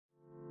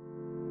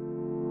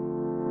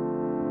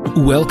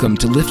Welcome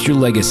to Lift Your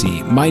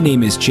Legacy. My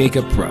name is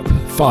Jacob Prupp,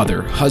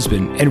 father,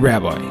 husband, and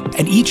rabbi.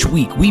 And each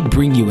week we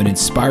bring you an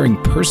inspiring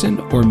person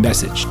or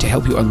message to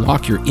help you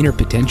unlock your inner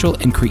potential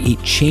and create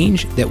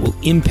change that will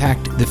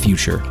impact the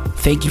future.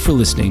 Thank you for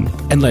listening,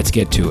 and let's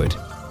get to it.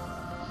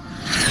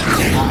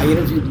 I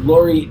interviewed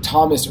Lori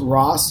Thomas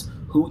Ross,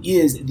 who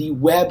is the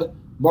web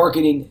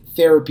marketing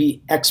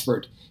therapy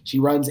expert. She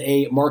runs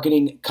a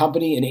marketing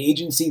company, an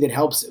agency that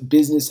helps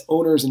business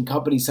owners and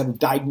companies sort of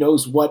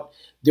diagnose what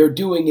they're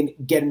doing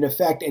and get an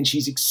effect. And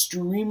she's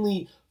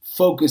extremely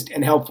focused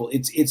and helpful.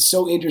 It's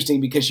so interesting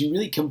because she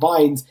really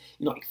combines,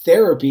 like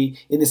therapy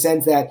in the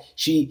sense that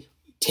she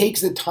takes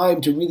the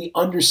time to really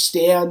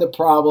understand the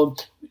problem,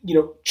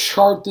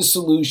 chart the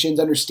solutions,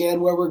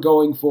 understand where we're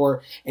going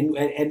for, and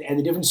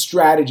the different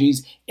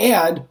strategies,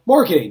 and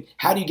marketing.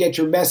 How do you get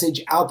your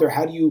message out there?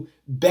 How do you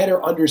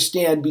better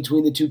understand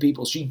between the two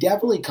people? She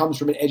definitely comes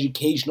from an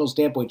educational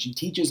standpoint. She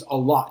teaches a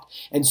lot.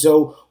 And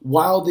so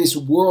while this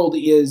world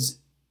is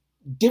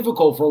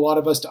difficult for a lot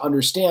of us to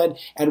understand,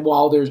 and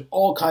while there's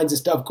all kinds of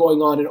stuff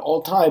going on at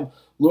all time,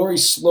 Lori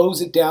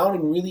slows it down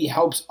and really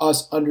helps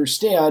us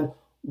understand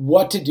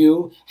what to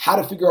do, how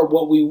to figure out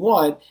what we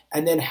want,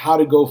 and then how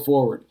to go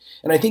forward.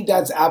 And I think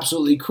that's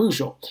absolutely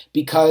crucial,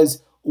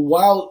 because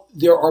while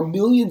there are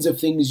millions of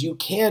things you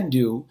can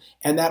do,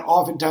 and that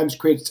oftentimes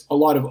creates a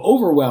lot of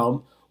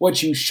overwhelm,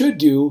 what you should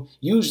do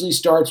usually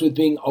starts with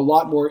being a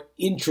lot more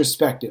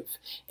introspective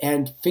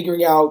and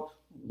figuring out,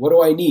 what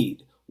do I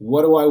need?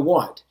 What do I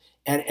want?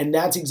 And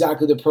that's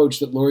exactly the approach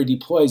that Lori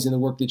deploys in the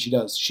work that she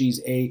does. She's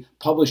a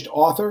published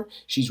author.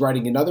 She's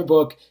writing another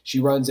book. She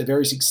runs a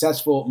very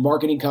successful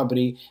marketing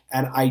company.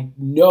 And I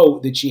know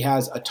that she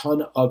has a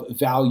ton of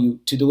value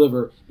to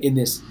deliver in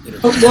this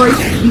interview. Lori,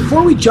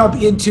 before we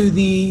jump into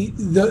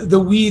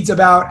the weeds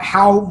about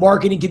how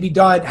marketing can be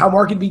done, how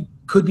marketing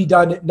could be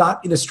done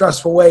not in a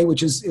stressful way,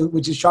 which is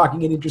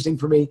shocking and interesting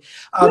for me.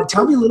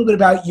 Tell me a little bit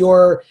about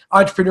your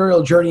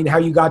entrepreneurial journey and how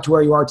you got to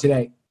where you are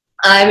today.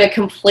 I'm a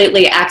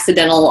completely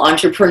accidental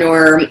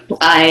entrepreneur.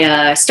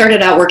 I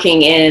started out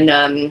working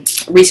in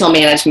retail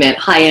management,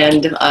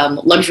 high-end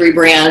luxury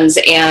brands,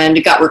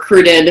 and got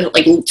recruited,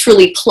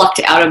 truly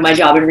plucked out of my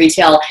job in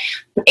retail.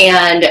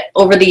 And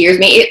over the years,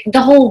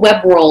 the whole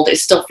web world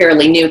is still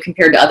fairly new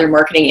compared to other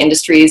marketing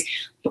industries.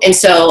 And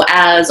so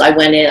as I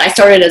went in, I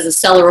started as a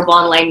seller of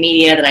online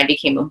media, then I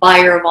became a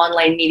buyer of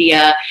online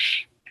media,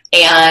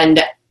 and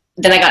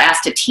then I got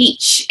asked to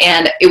teach,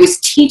 and it was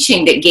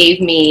teaching that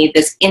gave me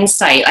this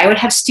insight. I would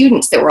have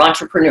students that were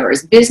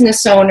entrepreneurs,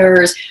 business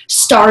owners,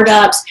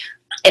 startups,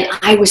 and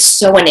I was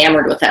so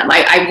enamored with them.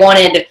 I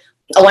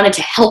wanted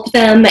to help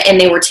them, and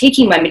they were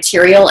taking my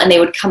material, and they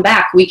would come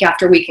back week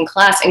after week in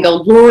class and go,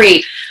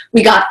 "Lori,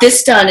 we got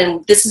this done,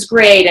 and this is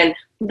great." And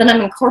then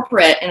I'm in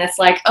corporate, and it's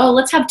like, "Oh,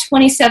 let's have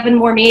 27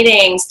 more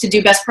meetings to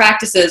do best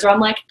practices." Or I'm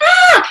like,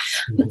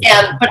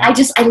 but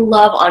I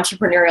love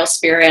entrepreneurial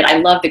spirit. I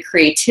love the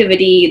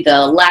creativity,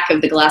 the lack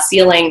of the glass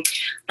ceiling.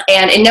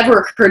 And it never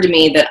occurred to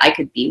me that I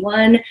could be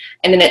one.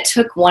 And then it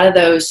took one of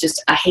those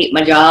just I hate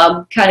my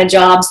job kind of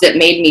jobs that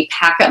made me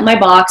pack up my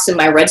box and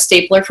my red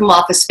stapler from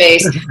Office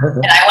Space.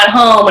 And I went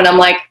home and I'm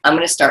like, I'm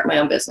going to start my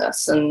own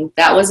business. And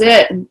that was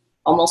it,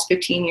 almost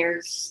 15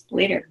 years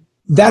later.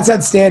 That's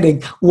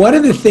outstanding. One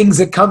of the things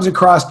that comes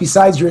across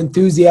besides your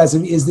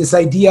enthusiasm is this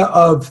idea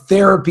of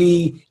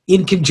therapy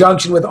in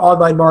conjunction with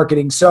online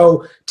marketing.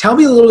 So tell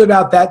me a little bit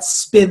about that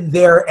spin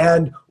there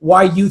and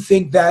why you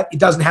think that it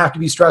doesn't have to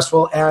be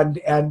stressful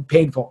and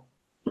painful.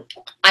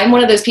 I'm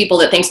one of those people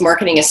that thinks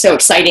marketing is so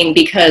exciting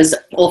because,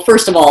 well,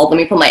 first of all, let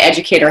me put my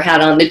educator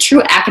hat on. The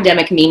true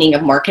academic meaning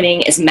of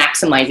marketing is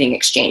maximizing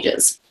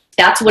exchanges.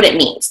 That's what it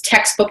means.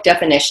 Textbook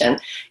definition.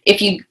 If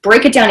you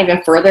break it down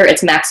even further,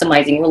 it's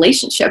maximizing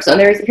relationships.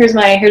 And here's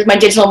my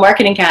digital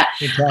marketing cat.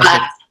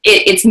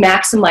 It's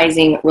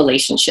maximizing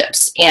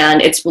relationships,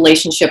 and it's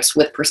relationships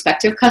with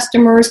prospective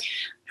customers.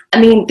 I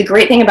mean, the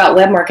great thing about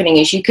web marketing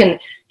is you can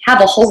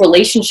have a whole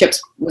relationship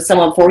with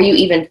someone before you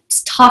even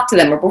talk to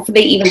them or before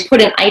they even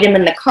put an item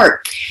in the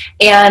cart.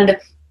 And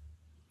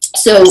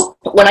so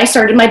when I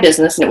started my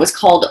business, and it was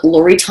called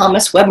Lori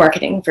Thomas Web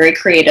Marketing, very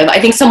creative. I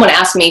think someone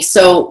asked me,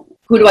 so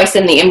who do I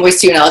send the invoice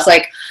to? And I was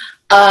like,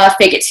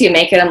 fake it till you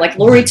make it. I'm like,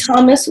 Lori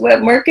Thomas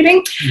Web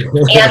Marketing.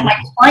 And my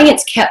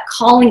clients kept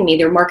calling me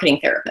their marketing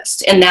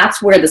therapist. And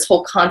that's where this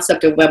whole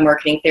concept of web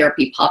marketing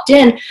therapy popped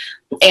in.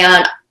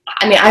 And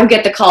I would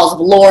get the calls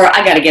of, Laura,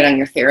 I got to get on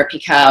your therapy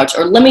couch.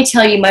 Or let me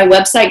tell you, my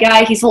website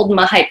guy, he's holding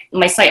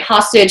my site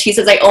hostage. He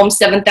says I owe him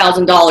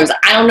 $7,000.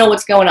 I don't know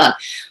what's going on.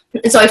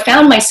 And so I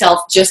found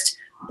myself just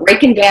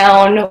breaking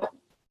down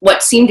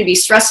what seemed to be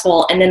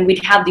stressful. And then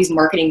we'd have these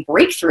marketing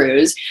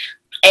breakthroughs.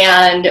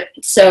 And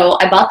so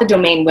I bought the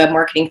domain Web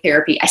Marketing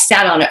Therapy. I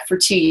sat on it for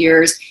 2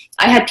 years.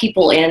 I had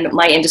people in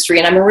my industry,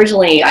 and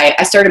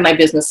I started my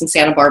business in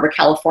Santa Barbara,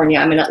 California.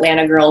 I'm an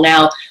Atlanta girl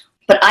now.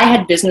 But I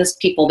had business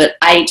people that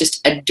I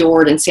just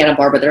adored in Santa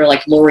Barbara. They're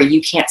like, Lori,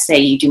 you can't say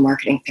you do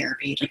marketing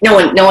therapy. Like no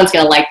one's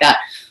going to like that.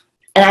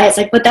 And I was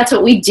like, but that's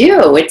what we do.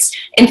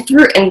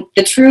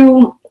 The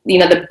true,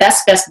 the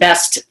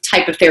best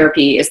type of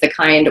therapy is the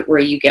kind where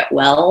you get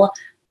well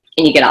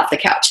and you get off the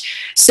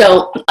couch.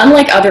 So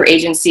unlike other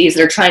agencies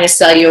that are trying to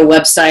sell you a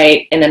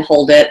website and then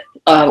hold it,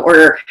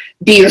 or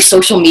be your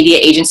social media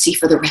agency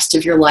for the rest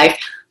of your life,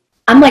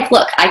 I'm like,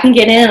 look, I can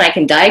get in, I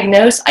can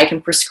diagnose, I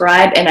can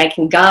prescribe, and I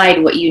can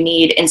guide what you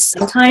need. And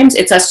sometimes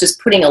it's us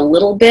just putting a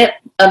little bit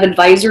of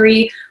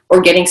advisory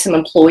or getting some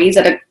employees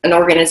at an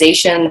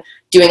organization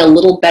doing a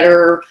little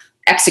better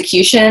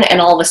execution,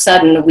 and all of a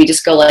sudden we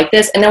just go like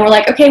this, and then we're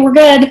like, okay, we're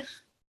good.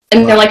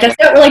 And they're like, that's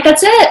it. We're like,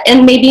 that's it.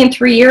 And maybe in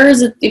 3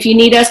 years, if you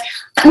need us,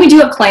 we do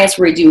have clients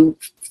where we do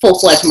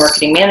full-fledged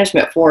marketing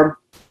management for,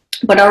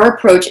 but our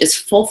approach is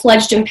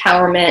full-fledged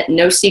empowerment,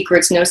 no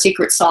secrets, no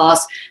secret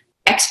sauce,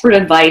 expert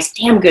advice,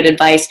 damn good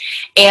advice.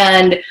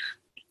 And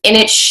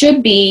it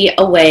should be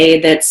a way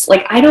that's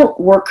like, I don't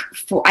work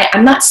for,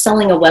 I'm not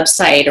selling a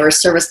website or a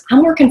service.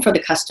 I'm working for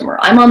the customer.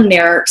 I'm on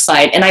their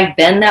side. And I've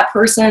been that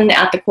person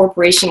at the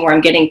corporation where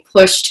I'm getting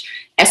pushed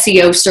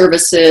SEO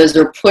services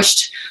or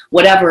pushed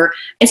whatever.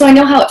 And so I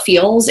know how it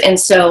feels. And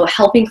so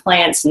helping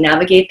clients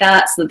navigate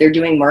that so that they're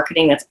doing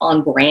marketing that's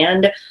on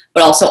brand,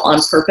 but also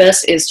on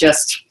purpose is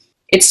just,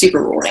 it's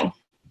super rewarding.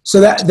 So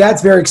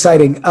that's very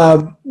exciting.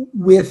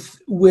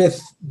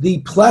 With the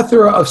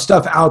plethora of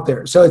stuff out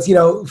there. So it's,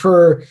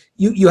 for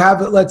you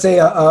have, let's say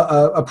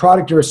a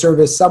product or a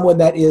service, someone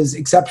that is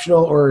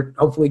exceptional or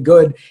hopefully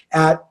good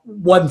at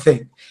one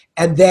thing.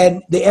 And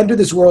then they enter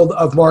this world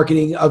of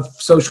marketing, of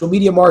social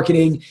media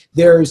marketing.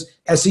 There's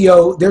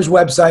SEO, there's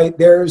website,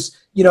 there's,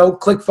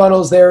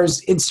 ClickFunnels,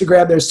 there's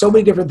Instagram, there's so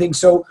many different things.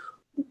 So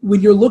when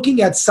you're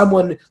looking at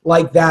someone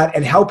like that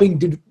and helping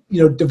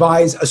to,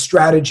 devise a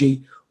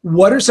strategy,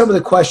 what are some of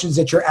the questions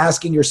that you're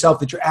asking yourself,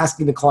 that you're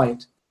asking the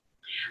client?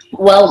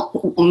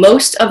 Well,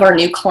 most of our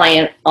new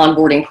client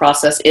onboarding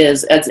process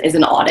is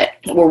an audit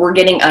where we're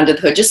getting under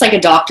the hood, just like a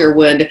doctor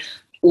would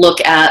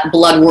look at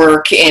blood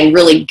work and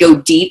really go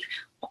deep.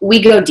 We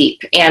go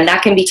deep, and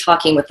that can be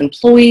talking with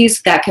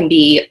employees, that can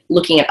be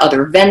looking at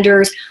other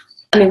vendors.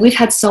 I mean, we've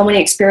had so many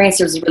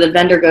experiences where the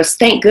vendor goes,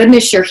 thank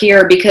goodness you're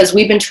here, because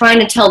we've been trying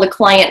to tell the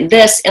client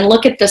this and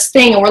look at this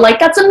thing. And we're like,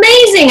 that's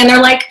amazing. And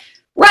they're like,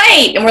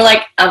 right. And we're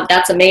like,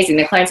 that's amazing.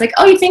 The client's like,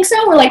 oh, you think so?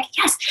 We're like,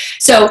 yes.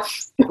 So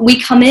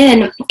we come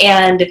in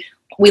and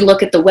we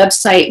look at the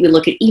website, we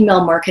look at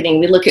email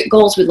marketing, we look at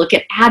goals, we look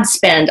at ad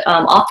spend,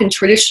 often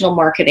traditional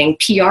marketing,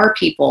 PR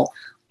people.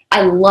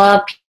 I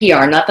love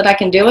PR, not that I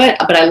can do it,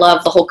 but I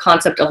love the whole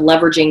concept of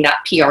leveraging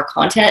that PR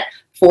content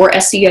for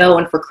SEO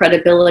and for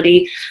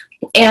credibility.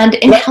 And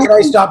can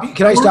I stop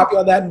you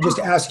on that and just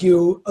ask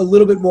you a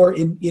little bit more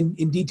in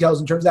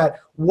details in terms of that?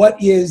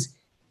 What is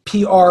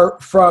PR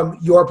from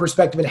your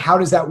perspective, and how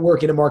does that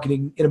work in a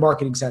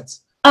marketing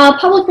sense?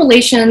 Public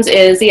relations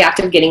is the act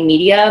of getting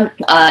media.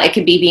 It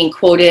could be being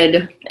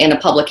quoted in a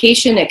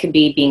publication. It could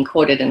be being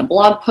quoted in a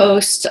blog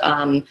post.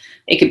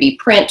 It could be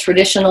print,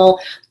 traditional.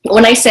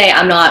 When I say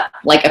I'm not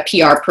like a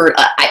PR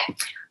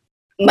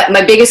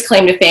my biggest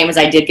claim to fame is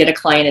I did get a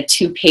client a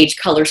 2-page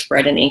color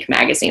spread in Inc.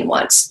 magazine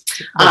once.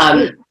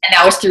 And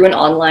that was through an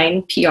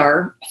online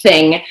PR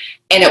thing.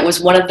 And it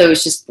was one of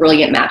those just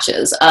brilliant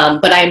matches.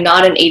 But I'm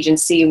not an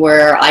agency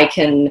where I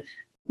can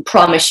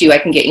promise you I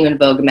can get you in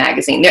Vogue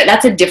magazine.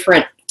 That's a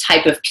different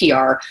type of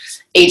PR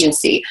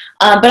agency.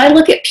 But I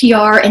look at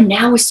PR, and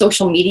now with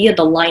social media,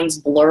 the lines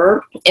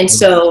blur. And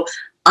so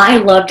I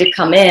love to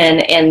come in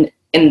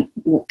and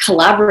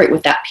collaborate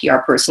with that PR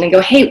person and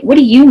go, hey, what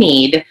do you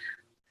need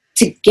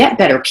to get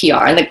better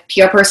PR? And the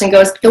PR person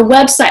goes, the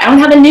website, I don't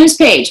have a news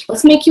page.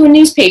 Let's make you a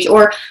news page.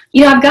 Or,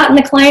 I've gotten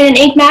the client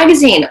in Inc.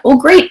 magazine. Oh,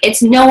 great.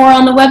 It's nowhere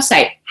on the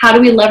website. How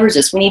do we leverage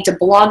this? We need to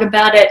blog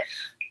about it.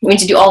 We need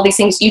to do all these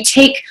things. You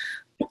take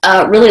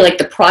really like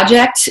the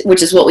project,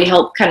 which is what we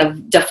help kind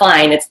of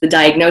define. It's the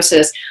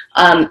diagnosis.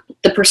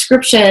 The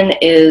prescription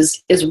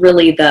is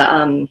really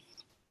the,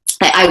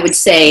 I would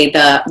say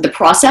the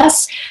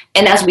process.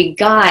 And as we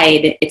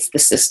guide, it's the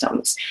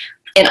systems.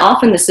 And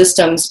often the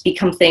systems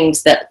become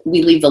things that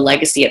we leave the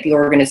legacy at the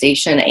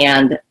organization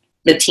and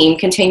the team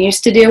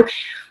continues to do.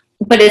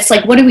 But it's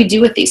like, what do we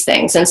do with these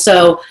things? And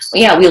so,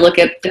 we look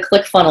at the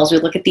ClickFunnels, we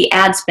look at the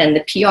ad spend,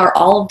 the PR,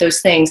 all of those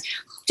things,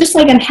 just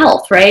like in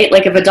health, right?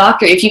 Like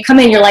if you come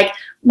in, you're like,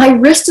 my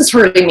wrist is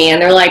hurting me.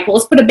 And they're like, well,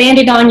 let's put a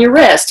Band-Aid on your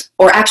wrist.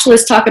 Or actually,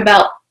 let's talk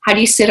about, how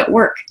do you sit at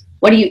work?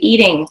 What are you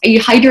eating? Are you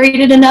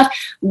hydrated enough?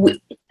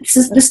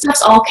 This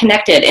stuff's all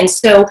connected. And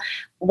so,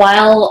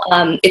 while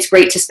it's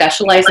great to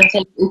specialize in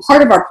things, and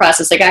part of our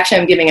process, like actually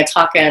I'm giving a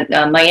talk in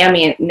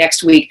Miami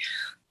next week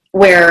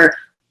where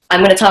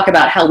I'm going to talk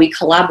about how we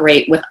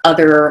collaborate with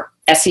other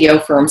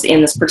SEO firms in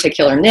this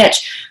particular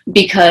niche,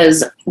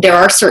 because there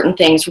are certain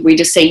things where we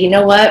just say, you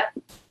know what,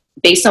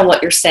 based on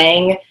what you're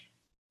saying,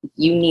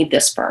 you need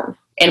this firm.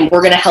 And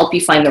we're going to help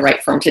you find the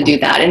right firm to do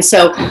that. And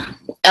so,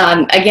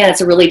 again,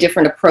 it's a really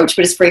different approach,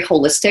 but it's very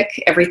holistic.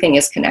 Everything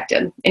is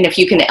connected. And if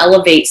you can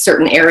elevate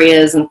certain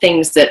areas and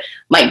things that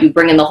might be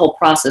bringing the whole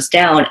process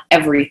down,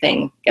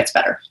 everything gets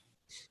better.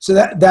 So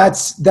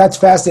that's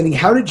fascinating.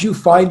 How did you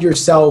find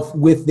yourself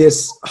with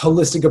this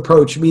holistic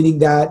approach, meaning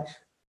that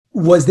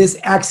was this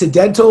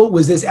accidental?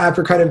 Was this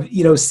after kind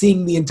of,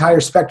 seeing the entire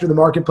spectrum of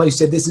the marketplace,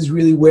 said this is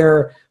really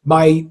where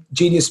my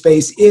genius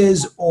space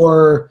is?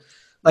 Or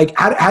like,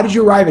 how did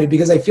you arrive at it?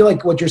 Because I feel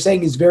like what you're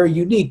saying is very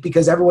unique,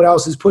 because everyone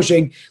else is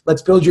pushing,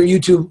 let's build your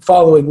YouTube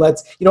following.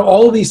 Let's,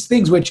 all of these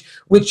things, which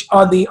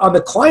on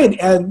the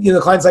client end, the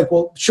client's like,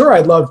 well, sure,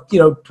 I'd love,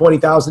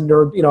 20,000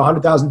 or,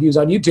 100,000 views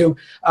on YouTube,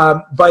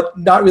 but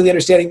not really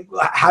understanding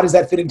how does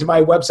that fit into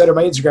my website or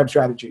my Instagram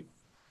strategy.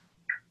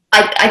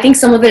 I think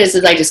some of it is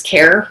that I just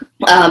care.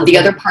 The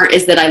other part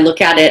is that I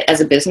look at it as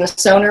a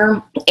business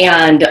owner,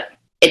 and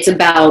it's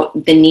about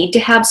the need to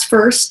haves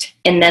first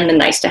and then the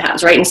nice to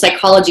haves, right? In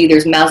psychology,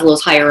 there's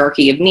Maslow's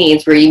hierarchy of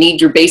needs, where you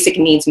need your basic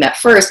needs met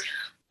first.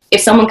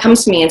 If someone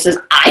comes to me and says,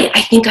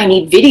 I think I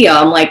need video,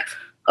 I'm like,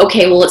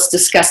 okay, well, let's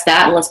discuss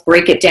that and let's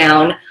break it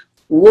down.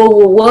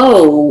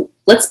 Whoa.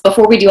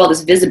 Before we do all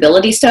this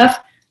visibility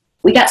stuff,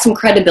 we got some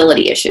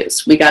credibility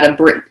issues we got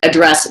to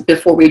address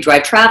before we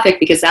drive traffic,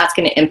 because that's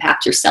going to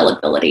impact your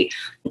sellability.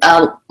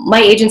 My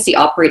agency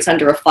operates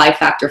under a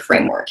 5-factor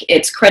framework.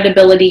 It's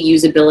credibility,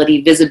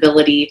 usability,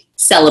 visibility,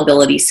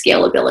 sellability,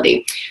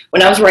 scalability.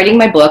 When I was writing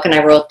my book and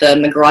I wrote the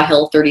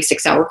McGraw-Hill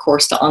 36-hour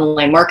course to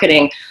online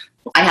marketing,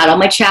 I had all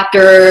my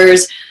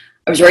chapters,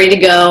 I was ready to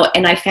go,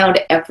 and I found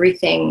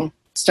everything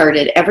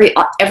started.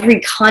 Every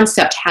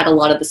concept had a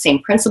lot of the same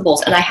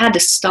principles, and I had to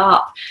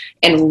stop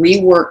and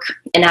rework.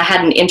 And I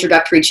had an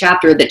introductory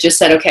chapter that just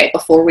said, okay,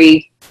 before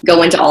we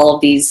go into all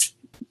of these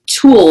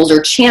tools or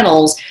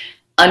channels,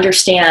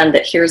 understand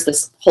that here's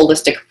this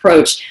holistic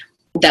approach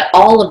that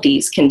all of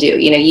these can do.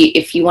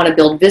 If you want to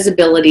build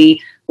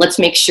visibility, let's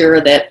make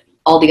sure that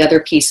all the other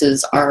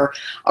pieces are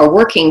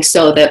working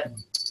so that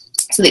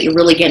you're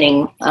really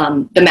getting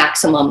the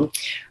maximum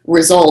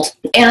result.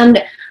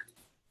 And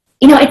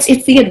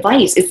it's the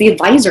advice. It's the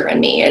advisor in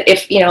me.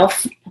 If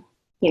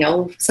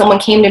someone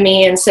came to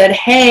me and said,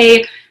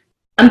 hey,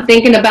 I'm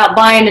thinking about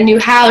buying a new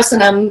house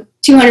and I'm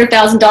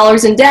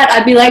 $200,000 in debt,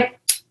 I'd be like,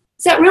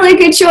 is that really a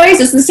good choice?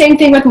 It's the same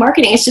thing with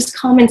marketing. It's just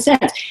common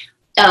sense.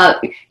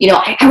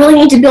 I really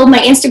need to build my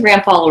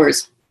Instagram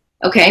followers.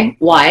 Okay,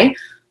 why?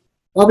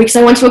 Well, because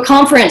I went to a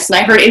conference and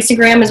I heard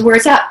Instagram is where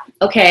it's at.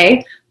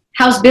 Okay,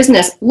 how's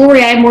business?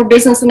 Lori, I have more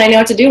business than I know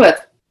what to do with.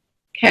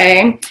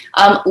 Okay,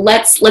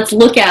 let's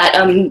look at,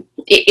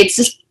 it's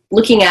just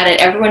looking at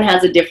it. Everyone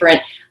has a different,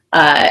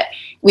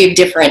 we have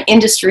different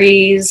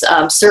industries.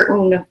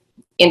 Certain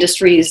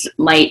industries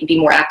might be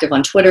more active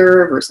on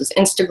Twitter versus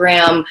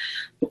Instagram.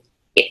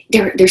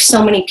 There's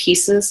so many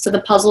pieces to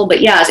the puzzle,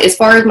 but yeah, as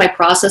far as my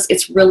process,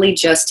 it's really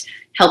just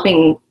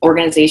helping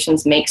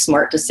organizations make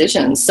smart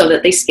decisions so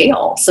that they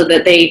scale, so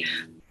that they,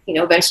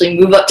 eventually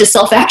move up to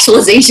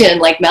self-actualization,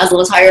 like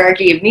Maslow's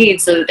hierarchy of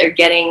needs, so that they're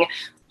getting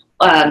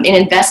in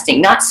investing,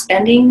 not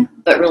spending,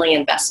 but really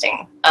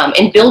investing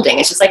in building.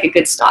 It's just like a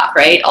good stock,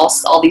 right?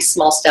 All these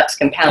small steps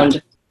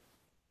compound.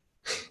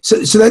 So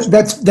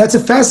that's a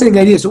fascinating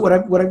idea. So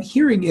what I'm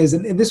hearing is,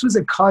 and this was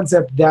a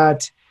concept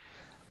that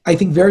I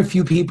think very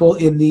few people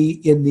in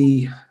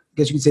the I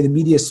guess you could say the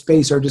media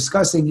space are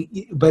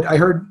discussing, but I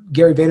heard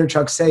Gary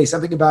Vaynerchuk say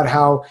something about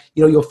how,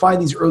 you'll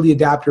find these early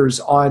adapters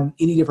on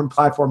any different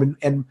platform,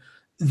 and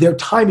their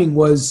timing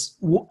was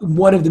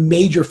one of the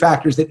major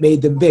factors that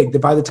made them big.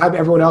 That by the time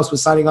everyone else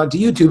was signing on to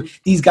YouTube,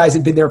 these guys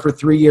had been there for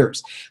 3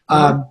 years.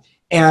 Mm-hmm.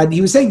 And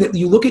he was saying that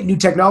you look at new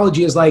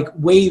technology as like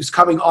waves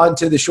coming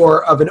onto the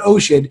shore of an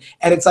ocean.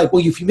 And it's like,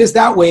 well, if you miss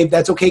that wave,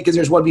 that's okay because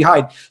there's one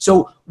behind.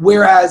 So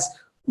whereas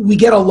we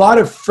get a lot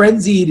of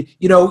frenzied,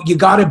 you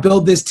got to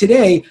build this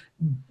today,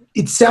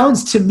 it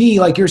sounds to me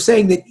like you're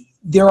saying that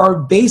there are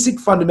basic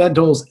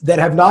fundamentals that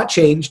have not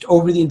changed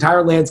over the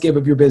entire landscape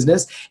of your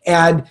business.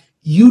 And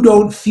you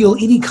don't feel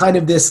any kind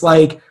of this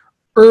like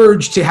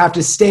urge to have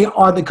to stay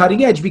on the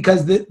cutting edge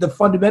because the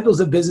fundamentals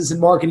of business and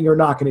marketing are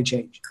not going to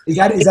change. Is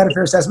that a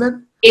fair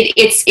assessment?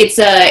 It's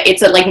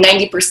a like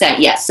 90%,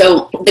 yes.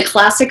 So the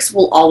classics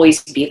will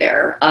always be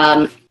there.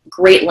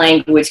 Great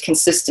language,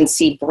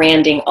 consistency,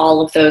 branding,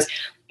 all of those.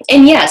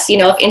 And yes,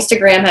 if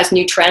Instagram has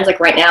new trends, like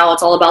right now,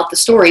 it's all about the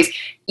stories.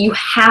 You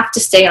have to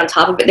stay on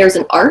top of it. There's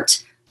an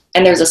art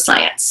and there's a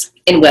science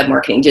in web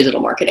marketing,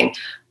 digital marketing.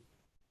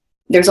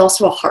 There's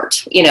also a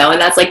heart, and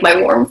that's like my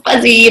warm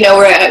fuzzy,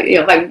 where,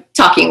 if I'm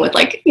talking with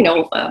like,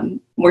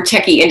 more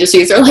techie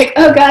industries, they're like,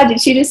 oh God, did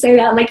she just say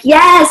that? I'm like,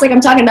 yes, like I'm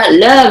talking about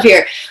love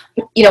here.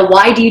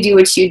 Why do you do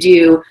what you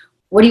do?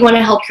 What do you want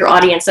to help your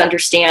audience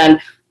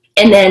understand?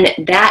 And then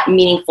that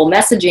meaningful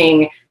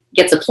messaging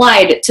gets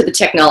applied to the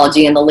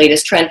technology and the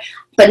latest trend.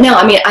 But no,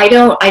 I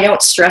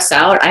don't stress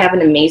out. I have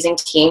an amazing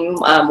team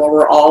where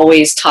we're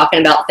always talking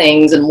about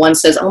things. And one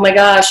says, oh my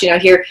gosh,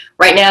 here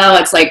right now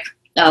it's like,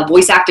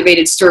 voice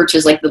activated search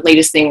is like the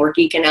latest thing we're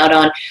geeking out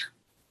on.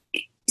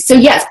 So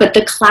yes, but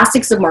the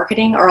classics of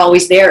marketing are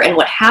always there. And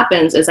what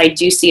happens is I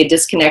do see a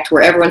disconnect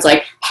where everyone's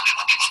like,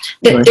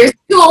 there's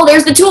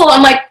the tool.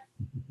 I'm like,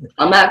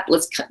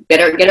 let's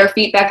get our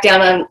feet back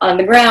down on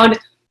the ground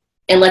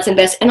and let's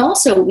invest. And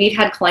also we've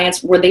had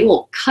clients where they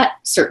will cut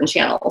certain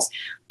channels.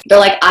 They're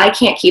like, I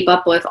can't keep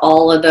up with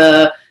all of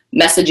the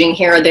messaging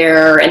here or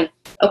there. And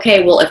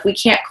okay, well, if we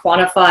can't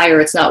quantify or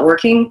it's not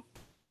working,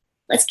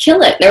 let's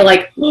kill it. They're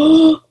like,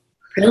 oh,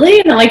 really?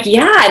 And I'm like,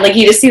 yeah. Like,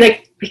 you just see,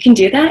 like, we can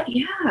do that?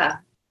 Yeah.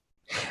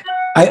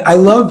 I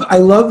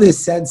love this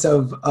sense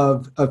of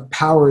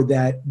power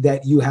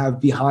that you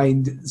have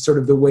behind sort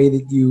of the way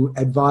that you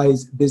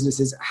advise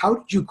businesses. How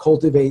did you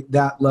cultivate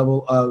that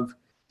level of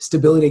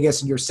stability, I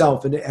guess, in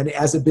yourself? And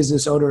as a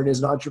business owner and as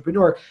an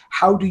entrepreneur,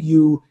 how do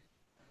you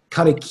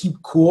kind of keep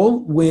cool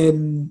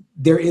when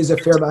there is a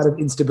fair amount of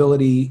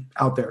instability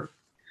out there?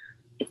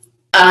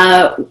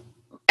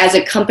 As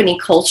a company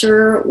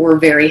culture, we're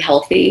very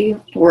healthy.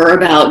 We're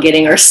about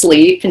getting our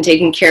sleep and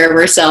taking care of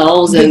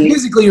ourselves. And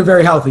physically, you're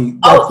very healthy.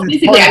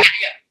 Physically,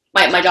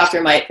 my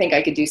doctor might think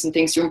I could do some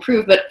things to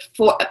improve, but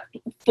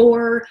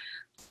for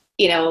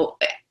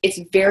it's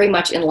very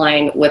much in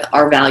line with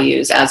our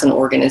values as an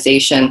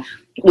organization.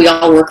 We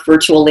all work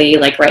virtually.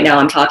 Like right now,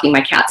 I'm talking,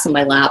 my cat's in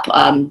my lap.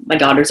 My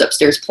daughter's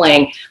upstairs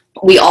playing.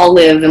 We all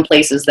live in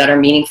places that are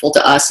meaningful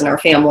to us and our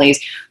families.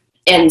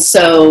 And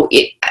so,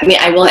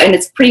 and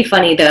it's pretty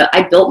funny that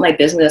I built my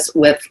business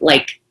with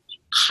like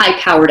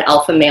high-powered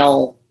alpha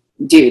male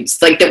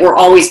dudes, like that were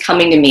always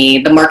coming to me,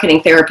 the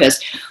marketing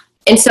therapist.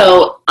 And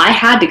so I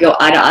had to go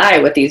eye to eye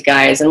with these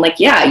guys and like,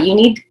 yeah, you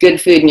need good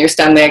food in your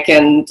stomach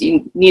and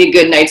you need a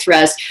good night's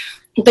rest.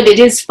 But it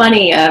is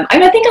funny.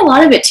 I think a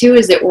lot of it too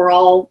is that we're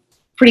all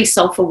pretty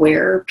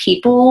self-aware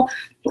people.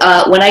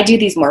 When I do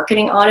these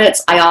marketing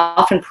audits, I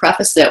often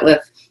preface it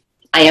with,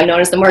 I am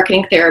known as the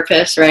marketing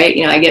therapist, right?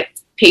 I get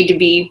paid to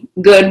be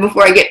good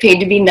before I get paid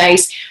to be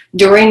nice.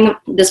 During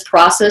this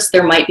process,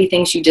 there might be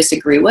things you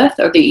disagree with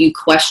or that you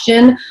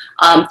question,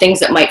 things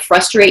that might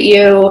frustrate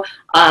you,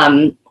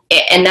 and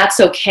that's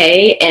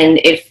okay. And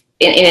if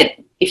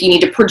you need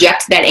to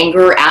project that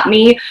anger at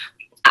me,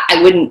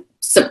 I wouldn't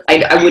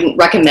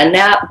recommend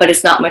that, but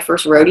it's not my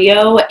first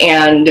rodeo,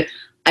 and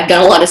I've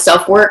done a lot of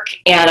self-work,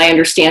 and I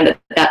understand that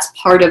that's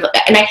part of,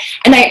 and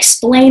I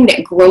explain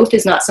that growth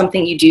is not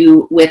something you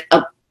do with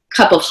a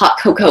cup of hot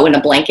cocoa and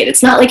a blanket.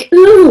 It's not like,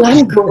 ooh,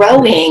 I'm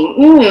growing.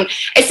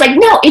 It's like,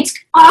 no, it's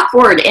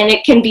awkward and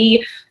it can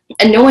be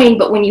annoying.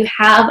 But when you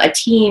have a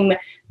team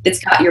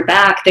that's got your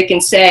back that can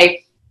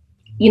say,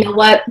 you know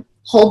what,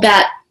 hold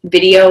that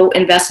video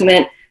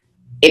investment.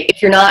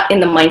 If you're not in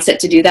the mindset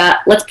to do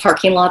that, let's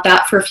parking lot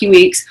that for a few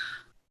weeks.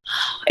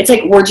 It's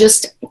like, we're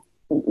just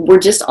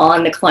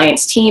on the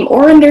client's team,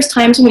 or there's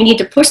times when we need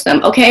to push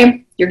them.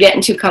 Okay, you're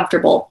getting too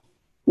comfortable.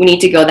 We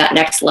need to go that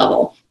next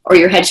level. Or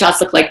your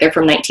headshots look like they're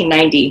from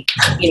 1990.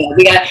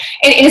 We got,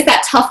 and it's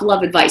that tough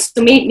love advice.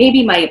 So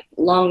maybe my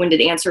long-winded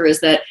answer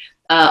is that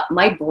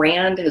my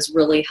brand has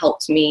really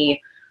helped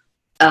me.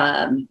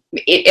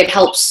 It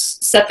helps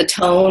set the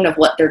tone of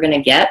what they're going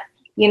to get.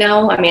 I'm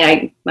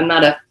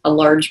not a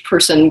large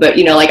person, but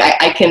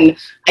I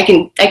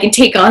can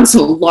take on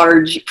some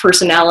large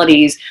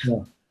personalities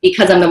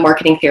because I'm the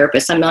marketing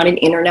therapist. I'm not an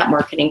internet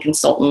marketing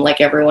consultant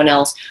like everyone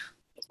else.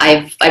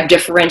 I've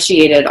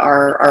differentiated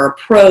our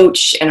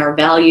approach and our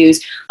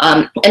values.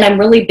 And I'm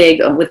really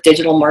big with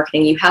digital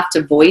marketing. You have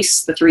to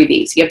voice the 3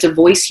 V's. You have to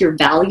voice your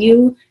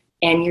value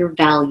and your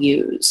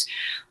values.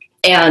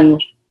 And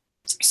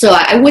so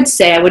I would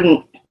say I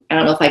don't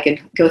know if I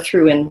could go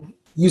through and.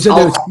 You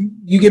said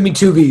you give me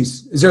 2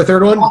 V's. Is there a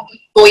third one?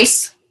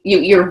 Voice.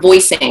 You're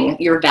voicing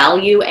your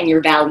value and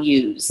your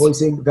values.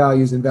 Voicing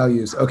values and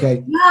values.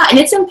 Okay. Yeah, and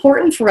it's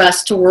important for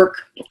us to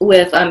work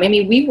with,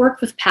 we work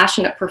with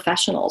passionate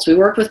professionals. We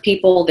work with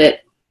people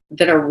that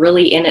are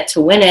really in it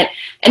to win it.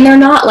 And they're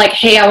not like,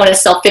 hey, I want to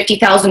sell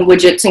 50,000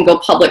 widgets and go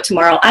public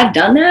tomorrow. I've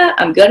done that.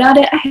 I'm good at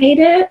it. I hate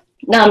it.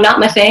 No, not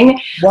my thing.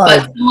 Why?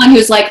 But someone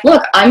who's like,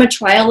 look, I'm a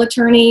trial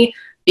attorney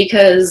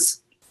because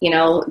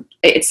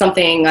it's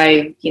something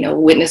I,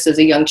 witnessed as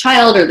a young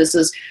child, or this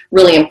is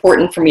really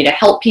important for me to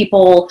help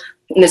people,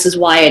 and this is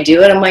why I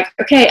do it. I'm like,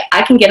 okay,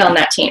 I can get on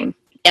that team.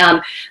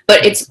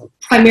 But it's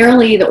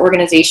primarily the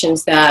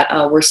organizations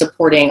that we're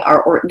supporting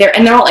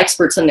they're all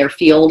experts in their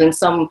field in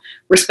some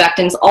respect,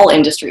 in all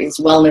industries.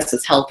 Wellness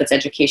is health, it's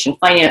education,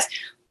 finance,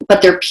 but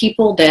they're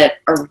people that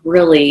are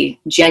really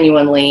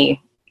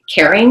genuinely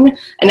caring.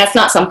 And that's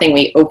not something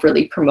we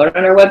overly promote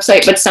on our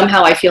website, but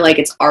somehow I feel like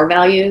it's our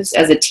values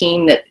as a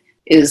team that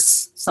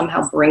is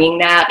somehow bringing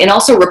that, and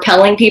also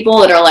repelling people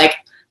that are like,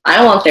 I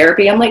don't want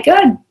therapy. I'm like,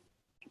 good.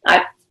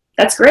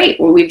 That's great.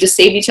 Well, we've just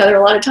saved each other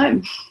a lot of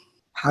time.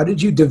 How did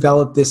you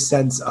develop this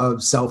sense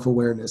of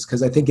self-awareness?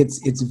 Because I think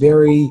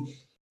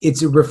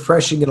it's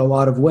refreshing in a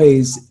lot of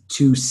ways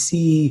to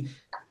see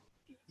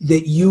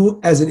that you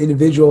as an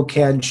individual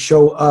can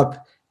show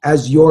up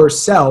as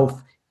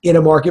yourself in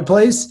a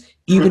marketplace,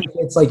 even if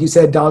it's, like you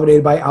said,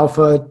 dominated by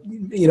alpha,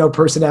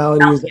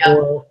 personalities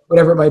or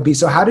whatever it might be.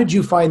 So how did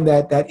you find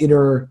that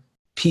inner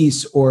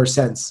peace or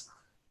sense?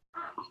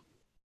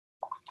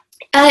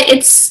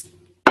 It's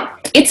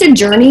a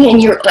journey,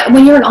 and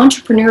when you're an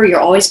entrepreneur,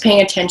 you're always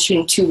paying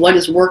attention to what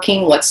is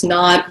working, what's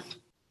not.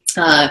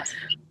 I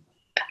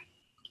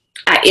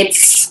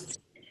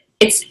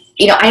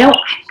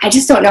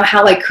just don't know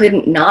how I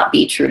couldn't not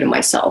be true to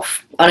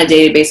myself on a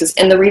daily basis.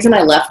 And the reason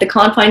I left the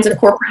confines of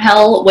corporate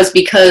hell was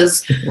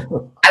because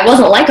I I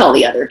wasn't like all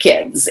the other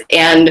kids.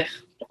 And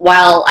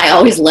while I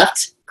always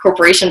left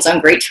corporations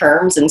on great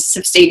terms and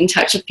stayed in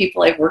touch with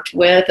people I've worked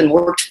with and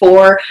worked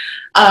for,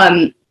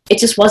 it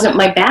just wasn't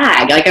my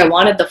bag. Like, I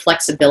wanted the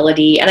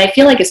flexibility. And I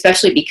feel like,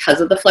 especially because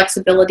of the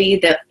flexibility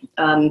that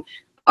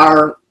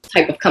our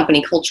type of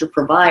company culture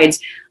provides,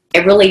 I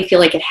really feel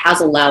like it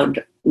has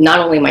allowed not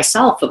only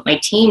myself, but my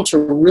team to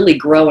really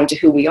grow into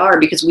who we are,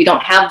 because we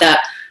don't have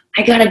that,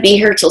 I got to be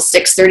here till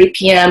 6:30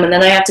 p.m. and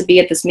then I have to be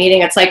at this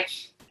meeting. It's like,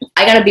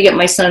 I got to be at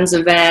my son's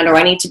event, or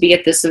I need to be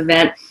at this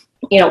event.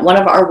 You know, one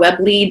of our web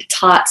lead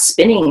taught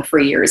spinning for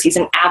years. He's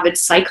an avid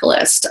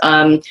cyclist.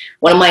 One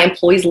of my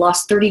employees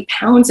lost 30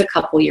 pounds a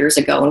couple years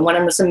ago and went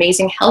on this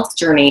amazing health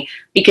journey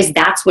because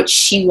that's what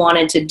she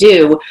wanted to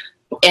do.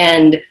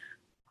 And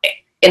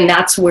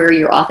that's where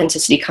your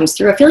authenticity comes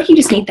through. I feel like you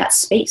just need that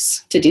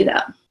space to do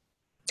that.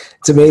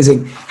 It's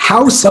amazing.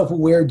 How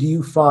self-aware do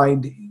you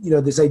find,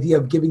 this idea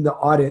of giving the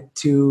audit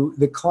to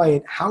the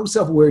client? How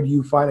self-aware do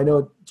you find? I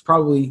know it's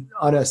probably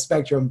on a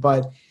spectrum,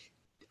 but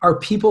are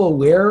people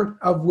aware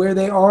of where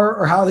they are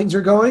or how things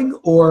are going?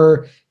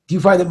 Or do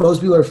you find that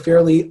most people are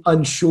fairly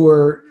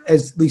unsure,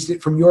 at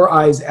least from your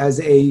eyes as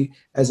a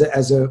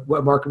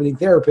marketing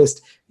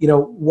therapist,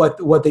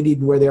 what they need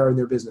and where they are in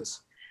their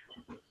business?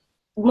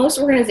 Most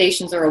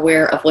organizations are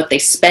aware of what they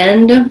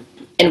spend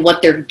and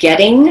what they're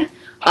getting.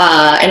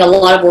 And a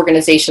lot of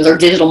organizations, or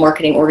digital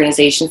marketing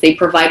organizations, they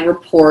provide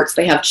reports,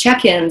 they have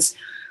check-ins,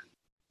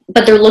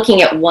 but they're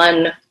looking at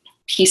one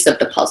piece of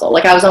the puzzle.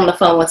 Like, I was on the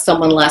phone with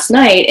someone last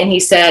night and he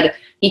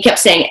kept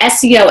saying,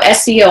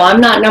 SEO, I'm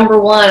not number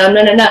one, I'm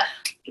no.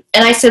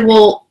 And I said,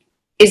 well,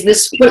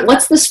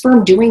 what's this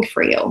firm doing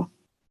for you?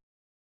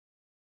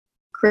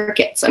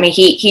 Crickets. I mean,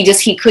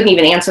 he couldn't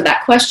even answer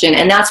that question.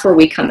 And that's where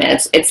we come in.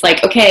 It's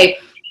like, okay,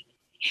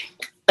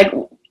 like,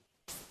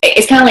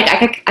 it's kind of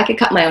like I could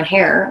cut my own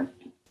hair,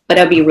 but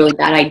that would be a really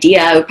bad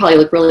idea. I would probably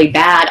look really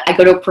bad. I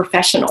go to a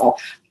professional.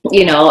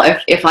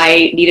 If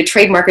I need a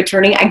trademark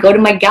attorney, I go to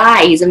my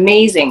guy. He's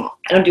amazing.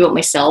 I don't do it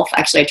myself.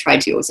 Actually, I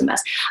tried to. It was a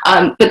mess.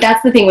 But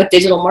that's the thing with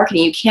digital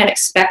marketing. You can't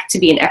expect to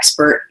be an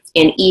expert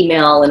in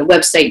email and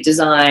website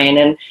design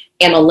and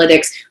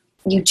analytics.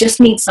 You just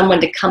need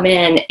someone to come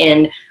in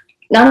and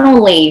not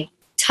only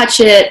touch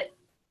it,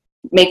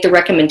 make the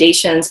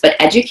recommendations, but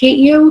educate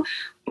you.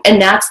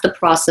 And that's the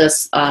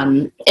process.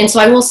 And so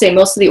I will say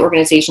most of the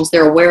organizations,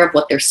 they're aware of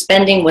what they're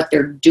spending, what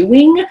they're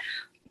doing,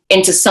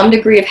 and to some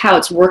degree of how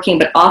it's working,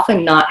 but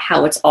often not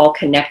how it's all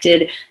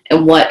connected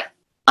and what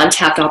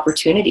untapped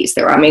opportunities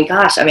there are.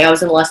 I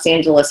was in Los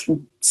Angeles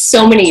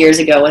so many years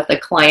ago with a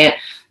client,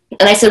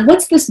 and I said,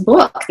 what's this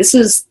book? This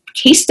is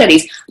case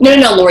studies. No,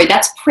 Lori,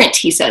 that's print,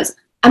 he says.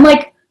 I'm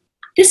like,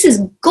 this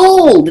is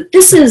gold.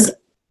 This is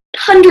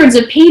hundreds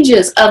of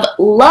pages of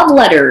love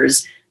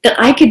letters that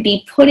I could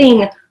be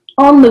putting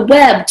on the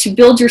web to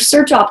build your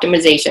search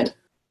optimization.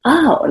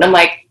 Oh, and I'm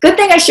like, good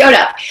thing I showed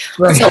up.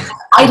 Right. So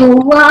I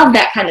love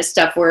that kind of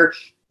stuff where,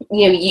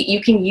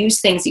 you can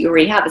use things that you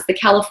already have. It's the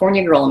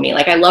California girl in me.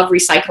 Like, I love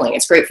recycling.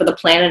 It's great for the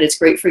planet. It's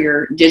great for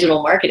your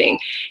digital marketing.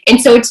 And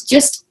so it's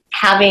just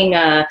having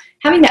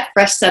that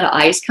fresh set of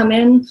eyes come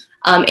in,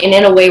 and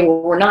in a way where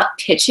we're not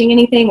pitching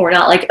anything. We're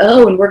not like,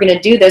 oh, and we're going to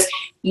do this.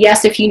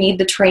 Yes, if you need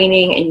the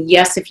training, and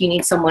yes, if you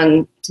need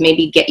someone to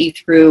maybe get you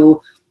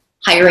through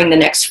hiring the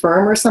next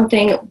firm or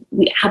something,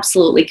 we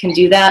absolutely can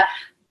do that.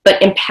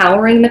 But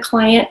empowering the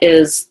client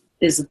is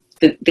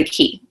the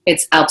key.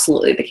 It's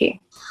absolutely the key.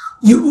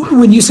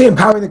 When you say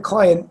empowering the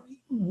client,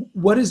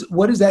 what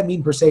does that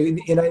mean per se?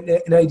 In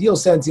an ideal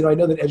sense, I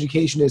know that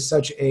education is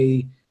such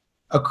a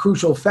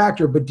crucial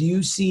factor, but do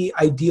you see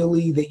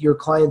ideally that your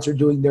clients are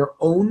doing their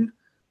own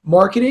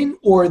marketing,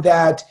 or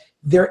that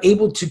they're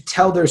able to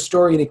tell their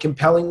story in a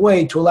compelling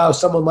way to allow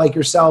someone like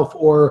yourself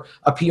or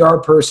a PR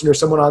person or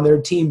someone on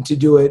their team to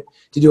do it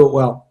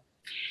well?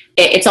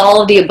 It's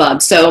all of the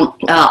above. So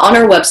on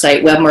our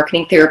website,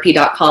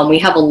 webmarketingtherapy.com, we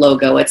have a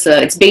logo.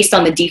 It's based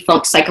on the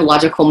defunct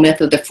psychological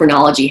myth of the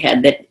phrenology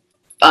head, that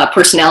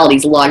personality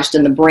is lodged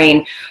in the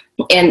brain.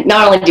 And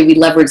not only do we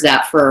leverage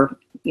that for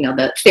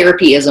the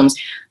therapyisms,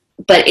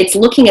 but it's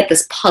looking at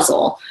this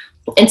puzzle.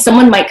 And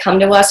someone might come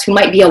to us who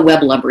might be a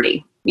web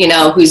celebrity,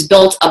 who's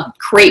built a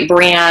great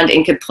brand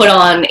and could put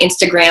on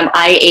Instagram,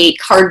 I ate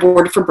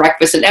cardboard for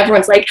breakfast, and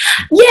everyone's like,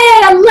 yeah,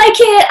 I like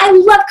it. I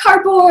love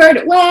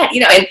cardboard. What?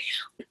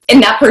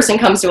 And that person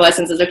comes to us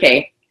and says,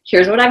 okay,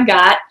 here's what I've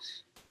got,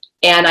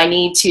 and I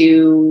need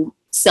to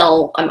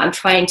sell. I'm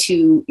trying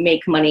to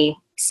make money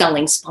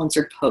selling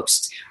sponsored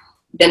posts.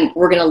 Then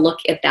we're going to look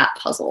at that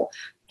puzzle.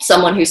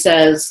 Someone who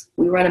says,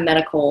 we run a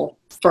medical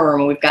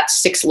firm, we've got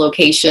 6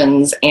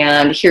 locations,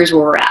 and here's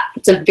where we're at.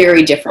 It's a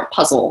very different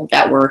puzzle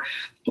that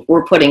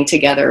we're putting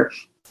together.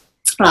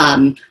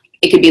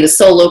 It could be the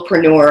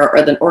solopreneur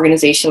or the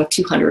organization with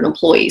 200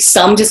 employees.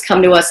 Some just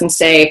come to us and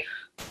say,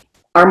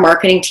 our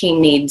marketing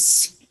team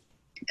needs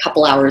a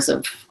couple hours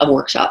of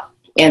workshop,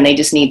 and they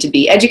just need to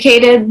be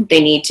educated,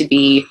 they need to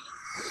be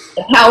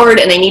empowered,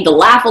 and they need to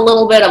laugh a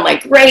little bit. I'm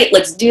like, great,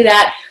 let's do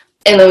that.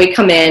 And then we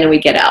come in and we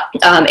get out.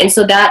 And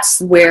so that's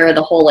where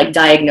the whole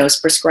diagnose,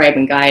 prescribe,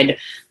 and guide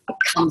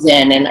comes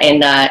in,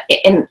 and that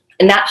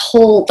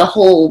the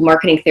whole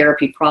marketing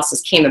therapy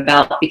process came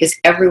about because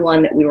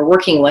everyone that we were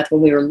working with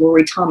when we were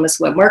Lori Thomas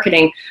Web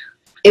Marketing,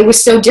 it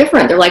was so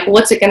different. They're like,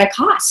 what's it going to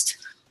cost?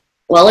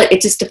 Well,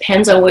 it just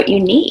depends on what you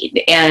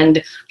need.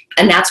 And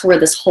that's where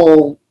this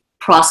whole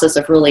process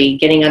of really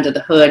getting under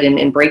the hood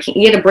and breaking,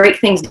 you got to break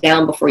things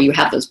down before you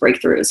have those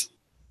breakthroughs.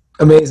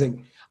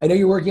 Amazing. I know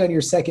you're working on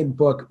your second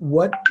book.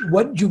 What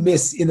did you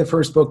miss in the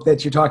first book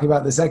that you're talking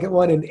about in the second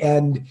one?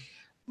 And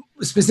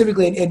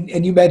specifically,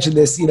 and you mentioned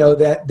this,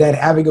 that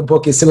having a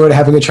book is similar to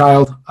having a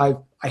child. I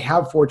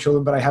have 4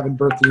 children, but I haven't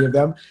birthed any of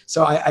them.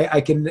 So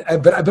I can,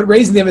 but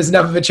raising them is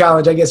enough of a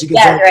challenge, I guess you could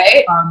say.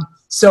 Right.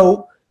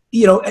 So,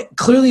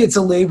 clearly it's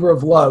a labor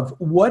of love.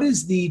 What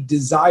is the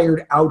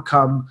desired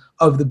outcome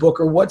of the book,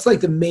 or what's like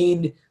the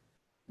main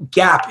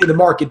gap in the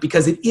market?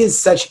 Because it is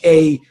such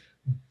a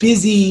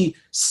busy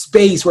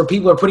space where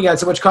people are putting out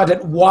so much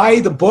content.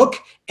 Why the book,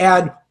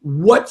 and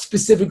what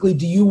specifically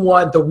do you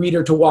want the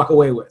reader to walk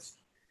away with?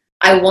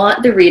 I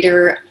want the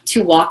reader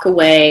to walk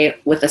away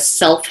with a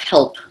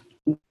self-help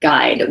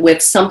guide,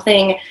 with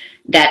something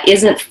that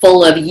isn't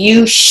full of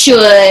you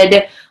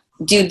should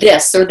do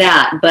this or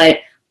that,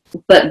 but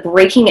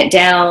breaking it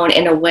down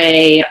in a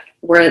way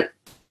where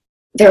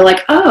they're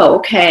like, oh,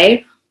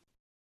 okay,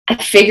 I'm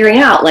figuring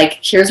out, like,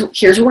 here's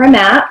where I'm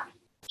at,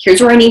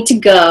 here's where I need to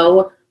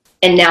go,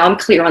 and now I'm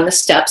clear on the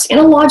steps in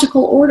a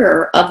logical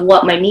order of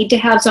what my need to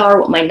haves are,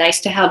 what my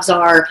nice to haves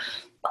are,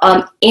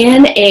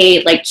 in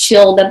a like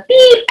chill the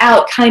beat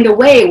out kind of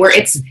way where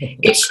it's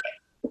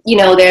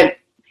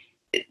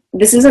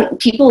this isn't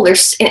people.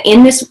 There's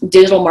in this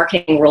digital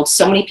marketing world,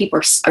 so many people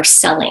are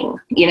selling,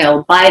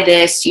 buy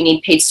this, you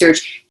need paid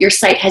search, your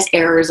site has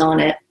errors on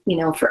it,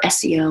 for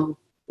SEO,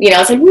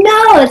 it's like,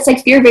 no, it's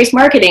like fear-based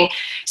marketing.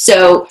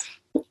 So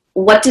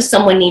what does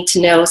someone need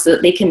to know so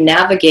that they can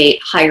navigate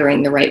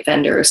hiring the right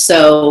vendors?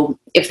 So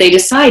if they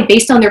decide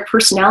based on their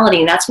personality,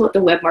 and that's what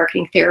the web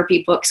marketing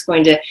therapy book's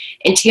going to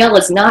entail,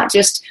 is not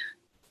just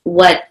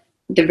what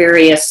the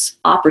various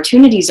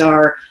opportunities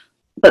are,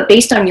 but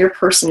based on your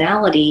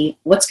personality,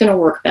 what's going to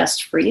work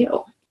best for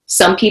you.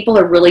 Some people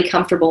are really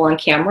comfortable on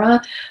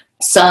camera.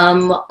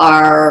 Some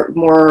are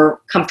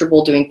more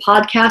comfortable doing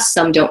podcasts.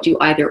 Some don't do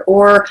either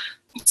or.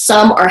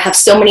 Some have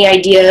so many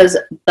ideas,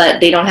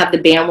 but they don't have the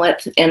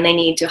bandwidth and they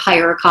need to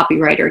hire a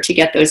copywriter to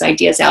get those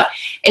ideas out.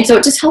 And so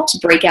it just helps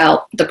break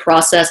out the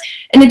process.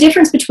 And the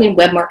difference between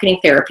web marketing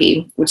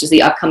therapy, which is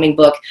the upcoming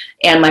book,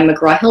 and my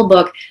McGraw-Hill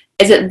book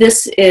is that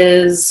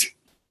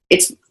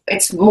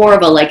it's more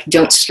of a like,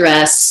 don't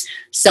stress,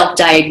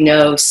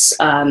 self-diagnose,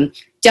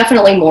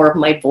 definitely more of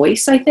my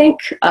voice, I think,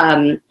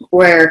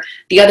 where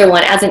the other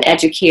one, as an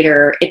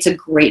educator, it's a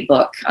great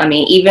book. I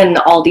mean, even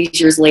all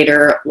these years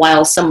later,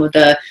 while some of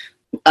the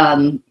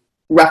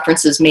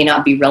references may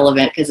not be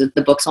relevant because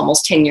the book's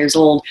almost 10 years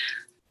old,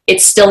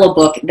 it's still a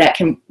book that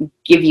can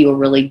give you a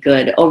really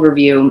good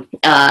overview.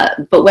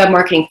 But web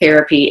marketing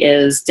therapy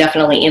is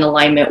definitely in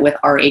alignment with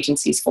our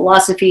agency's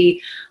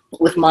philosophy,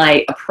 with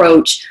my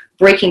approach,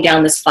 breaking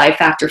down this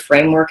 5-factor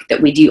framework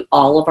that we do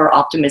all of our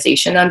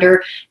optimization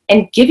under,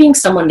 and giving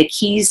someone the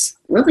keys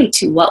really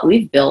to what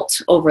we've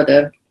built over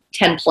the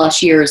 10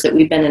 plus years that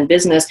we've been in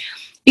business,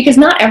 because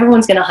not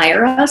everyone's going to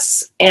hire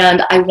us.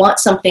 And I want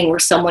something where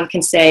someone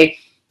can say,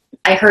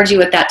 I heard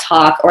you at that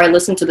talk, or I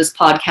listened to this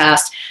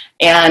podcast,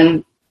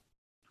 and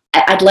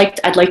I'd like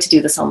to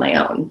do this on my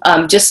own.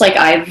 Just like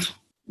I've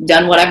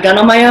done what I've done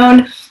on my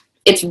own.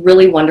 It's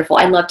really wonderful.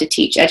 I love to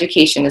teach.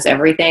 Education is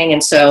everything.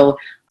 And so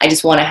I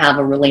just want to have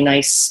a really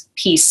nice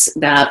piece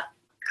that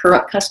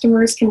current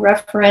customers can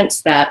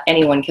reference, that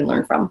anyone can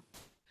learn from.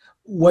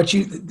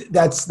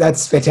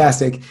 That's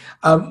fantastic.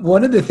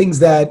 One of the things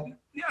that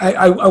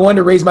I wanted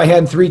to raise my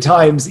hand 3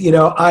 times,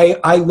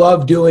 I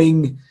love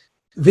doing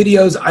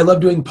videos. I love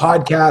doing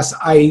podcasts.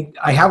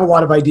 I have a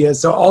lot of ideas.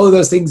 So all of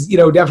those things,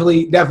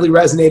 definitely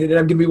resonated, and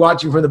I'm going to be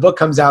watching when the book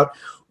comes out.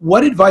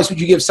 What advice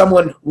would you give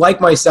someone like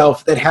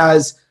myself that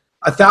has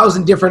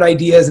 1,000 different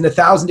ideas and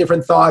 1,000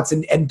 different thoughts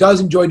and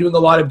does enjoy doing a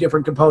lot of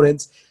different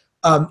components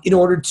in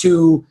order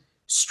to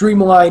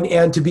streamline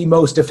and to be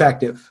most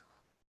effective?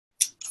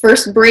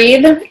 First,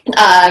 breathe,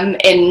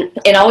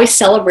 and always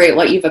celebrate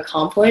what you've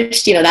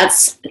accomplished.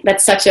 That's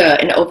such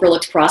an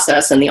overlooked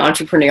process in the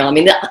entrepreneurial. I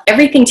mean,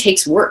 everything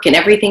takes work, and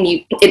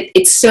everything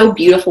it's so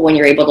beautiful when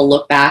you're able to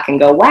look back and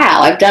go,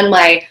 wow, I've done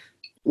my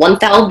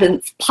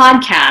 1,000th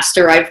podcast,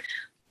 or I've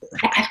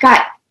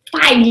got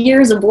 5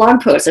 years of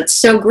blog posts. It's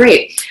so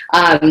great.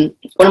 One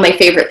of my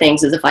favorite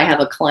things is if I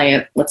have a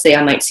client, let's say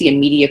I might see a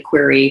media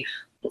query,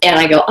 and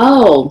I go,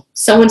 oh,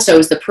 so-and-so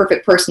is the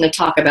perfect person to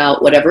talk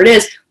about whatever it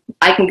is.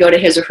 I can go to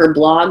his or her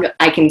blog.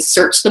 I can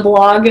search the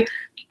blog,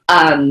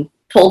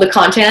 pull the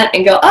content,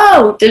 and go,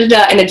 oh,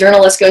 da-da-da. And the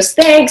journalist goes,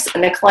 thanks.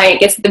 And the client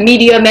gets the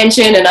media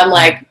mention, and I'm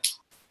like,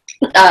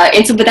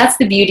 but that's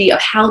the beauty of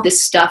how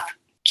this stuff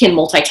can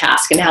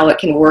multitask and how it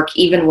can work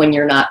even when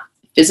you're not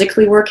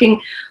physically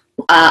working.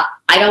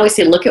 I'd always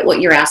say, look at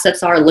what your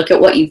assets are, look at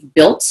what you've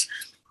built,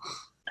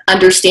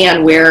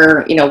 understand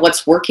where,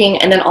 what's working,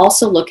 and then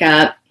also look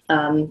at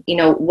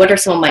What are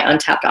some of my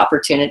untapped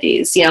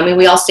opportunities?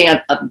 We all stay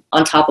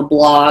on top of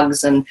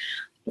blogs and,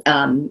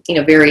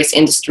 various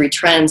industry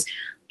trends,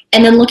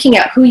 and then looking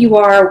at who you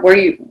are,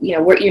 where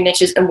what your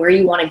niche is and where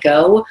you want to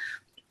go.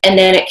 And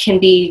then it can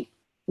be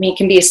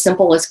as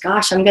simple as,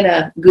 gosh, I'm going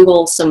to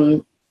Google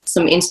some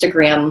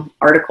Instagram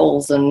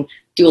articles and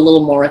do a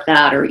little more with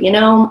that. Or,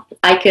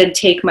 I could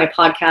take my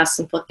podcasts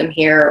and put them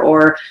here,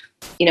 or,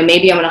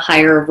 maybe I'm going to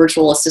hire a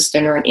virtual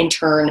assistant or an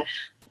intern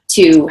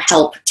to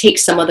help take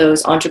some of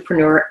those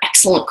entrepreneur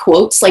excellent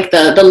quotes, like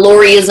the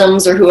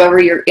Loriisms or whoever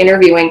you're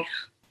interviewing,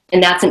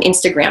 and that's an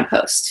Instagram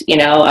post,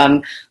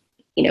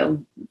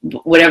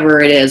 whatever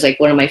it is. Like,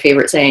 one of my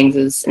favorite sayings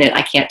is, and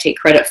I can't take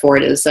credit for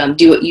it, is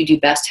do what you do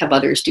best, have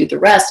others do the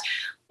rest.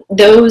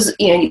 Those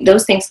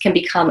things can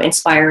become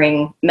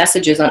inspiring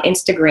messages on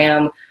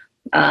Instagram.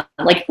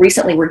 Like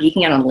recently we're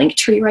geeking out on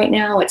Linktree right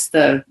now. It's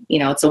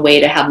it's a way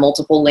to have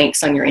multiple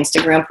links on your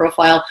Instagram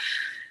profile.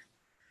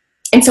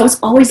 And so it's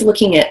always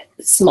looking at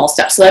small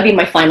steps. So that'd be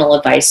my final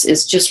advice,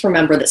 is just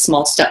remember that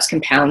small steps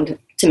compound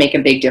to make a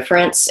big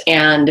difference.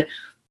 And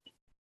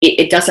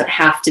it doesn't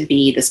have to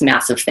be this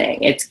massive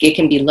thing. It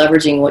can be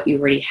leveraging what you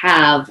already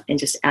have and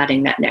just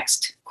adding that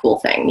next cool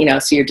thing,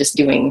 so you're just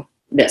doing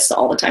this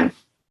all the time.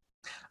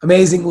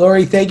 Amazing.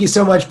 Lori, thank you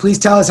so much. Please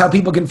tell us how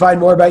people can find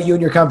more about you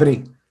and your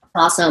company.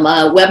 Awesome.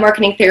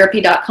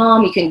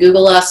 Webmarketingtherapy.com. You can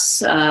Google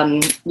us,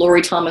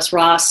 Lori Thomas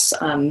Ross.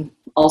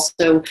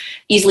 Also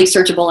easily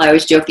searchable. I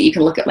always joke that you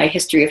can look at my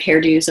history of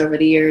hairdos over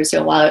the years.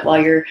 So while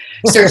you're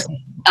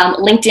searching,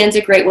 LinkedIn's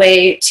a great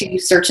way to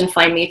search and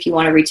find me if you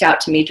want to reach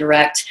out to me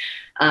direct.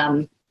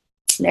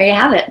 There you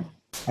have it.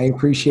 I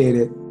appreciate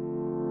it.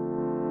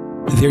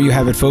 There you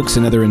have it, folks,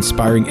 another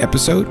inspiring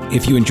episode.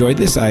 If you enjoyed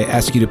this, I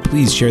ask you to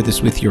please share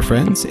this with your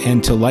friends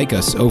and to like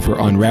us over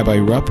on Rabbi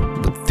Rupp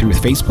through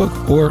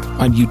Facebook or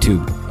on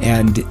YouTube.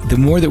 And the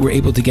more that we're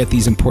able to get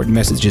these important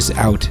messages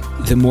out,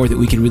 the more that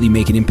we can really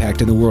make an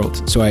impact in the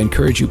world. So I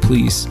encourage you,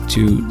 please,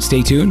 to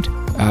stay tuned.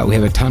 We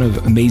have a ton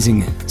of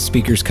amazing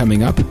speakers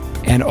coming up,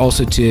 and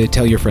also to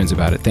tell your friends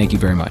about it. Thank you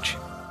very much.